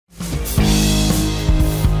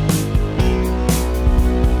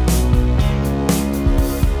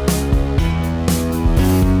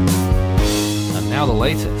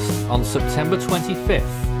latest on September 25th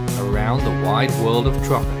around the wide world of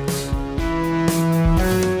tropics.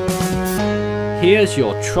 Here's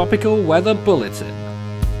your tropical weather bulletin.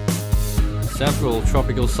 Several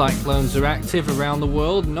tropical cyclones are active around the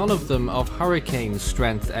world, none of them of hurricane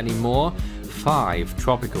strength anymore. 5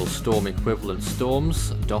 tropical storm equivalent storms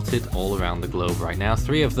dotted all around the globe right now,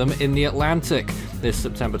 3 of them in the Atlantic this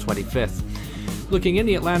September 25th. Looking in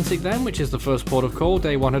the Atlantic then, which is the first port of call,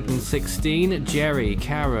 day 116, Jerry,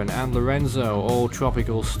 Karen and Lorenzo, all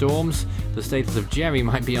tropical storms. The status of Jerry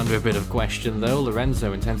might be under a bit of question though,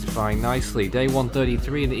 Lorenzo intensifying nicely. Day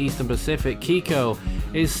 133 in the Eastern Pacific, Kiko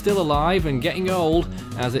is still alive and getting old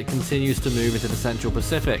as it continues to move into the Central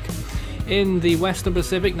Pacific. In the Western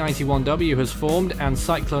Pacific, 91W has formed and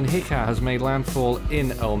Cyclone Hika has made landfall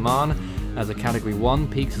in Oman as a Category 1,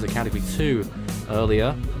 peaked as a Category 2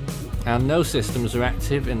 earlier. And no systems are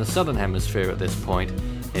active in the southern hemisphere at this point.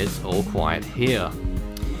 It's all quiet here.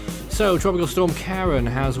 So, Tropical Storm Karen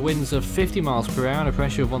has winds of 50 miles per hour and a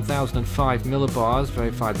pressure of 1005 millibars,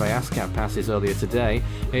 verified by ASCAP passes earlier today.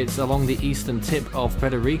 It's along the eastern tip of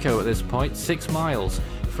Puerto Rico at this point, 6 miles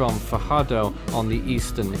from Fajardo on the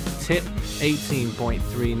eastern tip,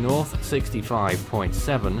 18.3 north,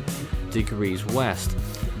 65.7 degrees west.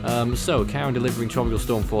 So, Karen delivering tropical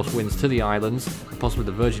storm force winds to the islands, possibly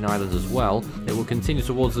the Virgin Islands as well. It will continue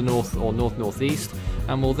towards the north or north-northeast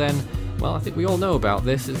and will then, well, I think we all know about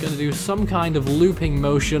this, it's going to do some kind of looping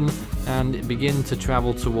motion and begin to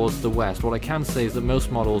travel towards the west. What I can say is that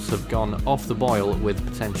most models have gone off the boil with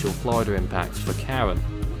potential Florida impacts for Karen.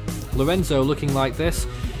 Lorenzo looking like this.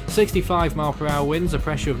 65 mile per hour winds, a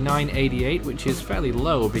pressure of 988, which is fairly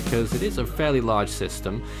low because it is a fairly large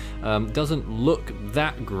system. Doesn't look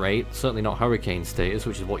that great, certainly not hurricane status,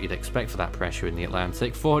 which is what you'd expect for that pressure in the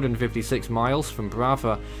Atlantic. 456 miles from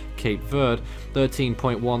Brava, Cape Verde,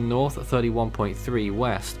 13.1 north, 31.3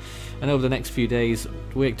 west. And over the next few days,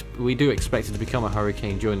 we do expect it to become a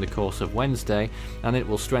hurricane during the course of Wednesday, and it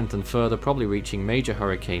will strengthen further, probably reaching major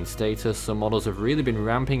hurricane status. Some models have really been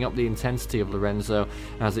ramping up the intensity of Lorenzo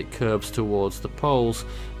as it curves towards the poles,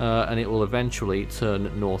 and it will eventually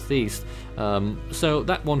turn northeast. So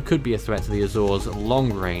that one could be a threat to the Azores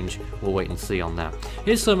long range. We'll wait and see on that.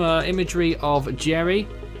 Here's some imagery of Jerry.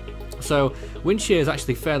 So, wind shear is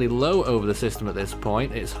actually fairly low over the system at this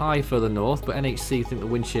point. It's high further north, but NHC think the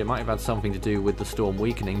wind shear might have had something to do with the storm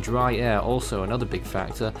weakening. Dry air also another big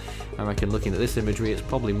factor. I reckon looking at this imagery, it's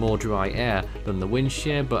probably more dry air than the wind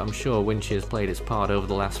shear, but I'm sure wind shear's played its part over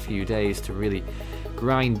the last few days to really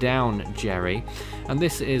grind down Jerry. And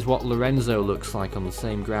this is what Lorenzo looks like on the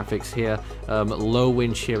same graphics here. Low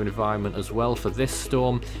wind shear environment as well for this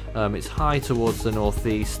storm. It's high towards the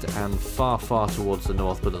northeast and far towards the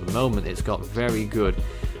north, but at the moment it's got very good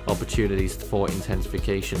opportunities for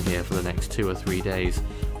intensification here for the next 2 or 3 days,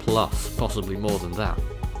 plus possibly more than that.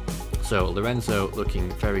 So Lorenzo looking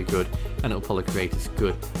very good, and it'll probably create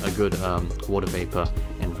a good water vapor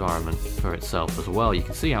environment for itself as well. You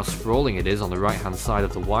can see how sprawling it is on the right hand side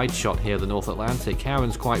of the wide shot here, the North Atlantic.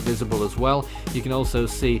 Karen's quite visible as well. You can also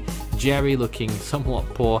see Jerry looking somewhat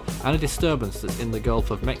poor, and a disturbance that's in the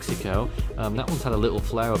Gulf of Mexico. That one's had a little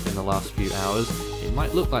flare up in the last few hours. It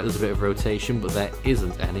might look like there's a bit of rotation, but there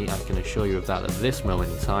isn't any. I can assure you of that at this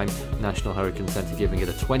moment in time. National Hurricane Center giving it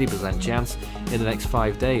a 20% chance in the next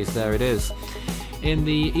 5 days. There it is. In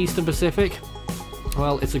the Eastern Pacific,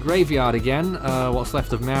 well, it's a graveyard again. What's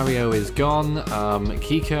left of Mario is gone.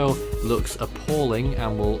 Kiko looks appalling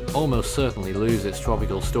and will almost certainly lose its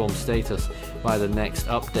tropical storm status by the next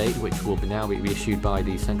update, which will now be issued by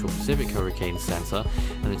the Central Pacific Hurricane Center,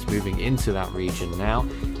 and it's moving into that region now.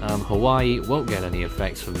 Hawaii won't get any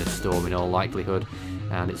effects from this storm in all likelihood,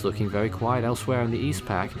 and it's looking very quiet elsewhere in the East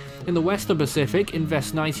Pac. In the Western Pacific,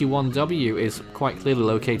 Invest 91W is quite clearly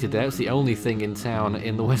located there. It's the only thing in town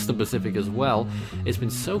in the Western Pacific as well. It's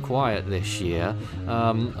been so quiet this year,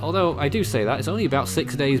 although I do say that, it's only about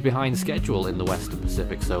 6 days behind schedule in the Western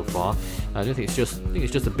Pacific so far. I think it's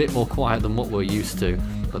just a bit more quiet than what we're used to,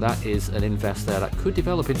 but that is an Invest there that could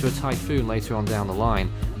develop into a typhoon later on down the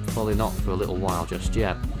line. Probably not for a little while just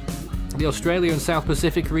yet. The Australia and South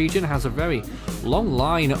Pacific region has a very long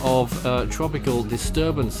line of tropical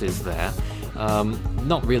disturbances there.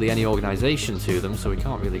 Not really any organisation to them, so we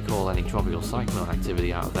can't really call any tropical cyclone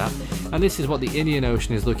activity out of that. And this is what the Indian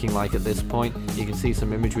Ocean is looking like at this point. You can see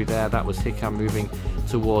some imagery there. That was Hika moving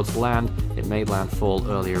towards land. It made landfall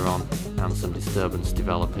earlier on, and some disturbance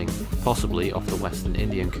developing, possibly off the western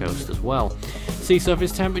Indian coast as well. Sea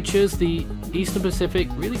surface temperatures, the Eastern Pacific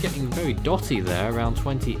really getting very dotty there, around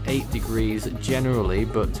 28 degrees generally,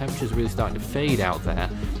 but temperatures really starting to fade out there.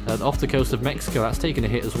 Off the coast of Mexico, that's taken a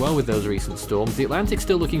hit as well with those recent storms. The Atlantic Atlantic's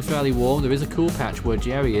still looking fairly warm. There is a cool patch where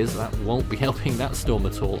Jerry is. That won't be helping that storm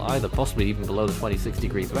at all either, possibly even below the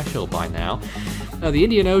 26-degree threshold by now. The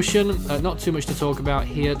Indian Ocean, not too much to talk about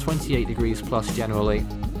here, 28 degrees plus generally.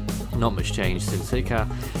 Not much change since Ika.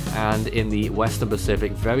 And in the Western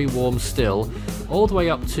Pacific, very warm still, all the way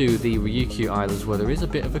up to the Ryukyu Islands, where there is a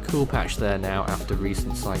bit of a cool patch there now after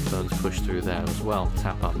recent cyclones pushed through there as well,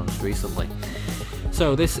 Tapa most recently.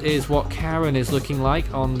 So this is what Karen is looking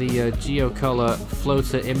like on the geocolor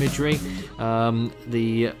floater imagery.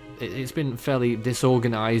 It's been fairly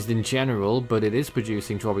disorganized in general, but it is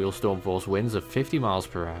producing tropical storm force winds of 50 miles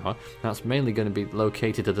per hour. That's mainly going to be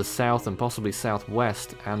located to the south and possibly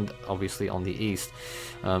southwest, and obviously on the east.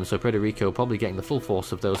 So Puerto Rico probably getting the full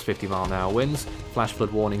force of those 50-mile-an-hour winds. Flash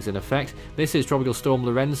flood warnings in effect. This is Tropical Storm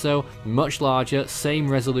Lorenzo, much larger, same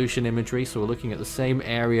resolution imagery, so we're looking at the same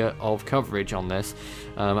area of coverage on this,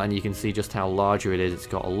 and you can see just how larger it is. It's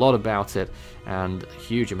got a lot about it, and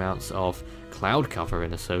huge amounts of cloud cover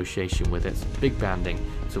in association with it, big banding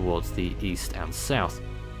towards the east and south.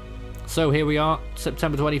 So here we are,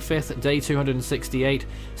 September 25th, day 268,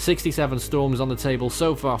 67 storms on the table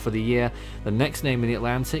so far for the year. The next name in the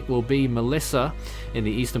Atlantic will be Melissa. In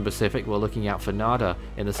the Eastern Pacific, we're looking out for Nada.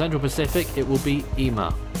 In the Central Pacific, it will be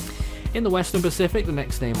Ima. In the Western Pacific, the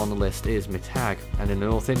next name on the list is Mitag. And in the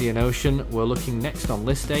North Indian Ocean, we're looking next on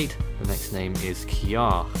list 8. The next name is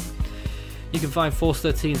Kiar. You can find Force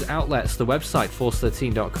 13's outlets, the website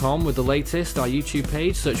force13.com with the latest, our YouTube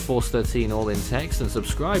page, search Force 13 all in text, and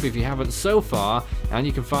subscribe if you haven't so far. And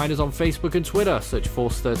you can find us on Facebook and Twitter, search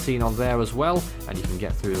Force 13 on there as well, and you can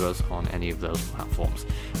get through to us on any of those platforms.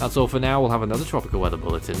 That's all for now. We'll have another tropical weather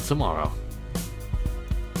bulletin tomorrow.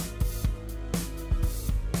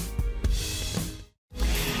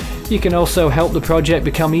 You can also help the project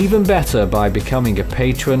become even better by becoming a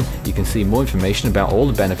patron. You can see more information about all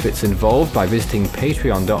the benefits involved by visiting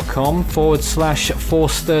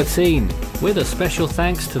patreon.com/force13. With a special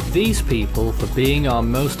thanks to these people for being our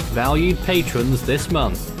most valued patrons this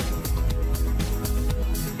month.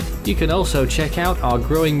 You can also check out our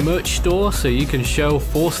growing merch store so you can show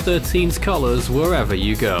Force 13's colours wherever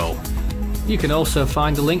you go. You can also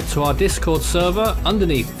find a link to our Discord server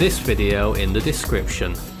underneath this video in the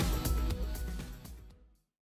description.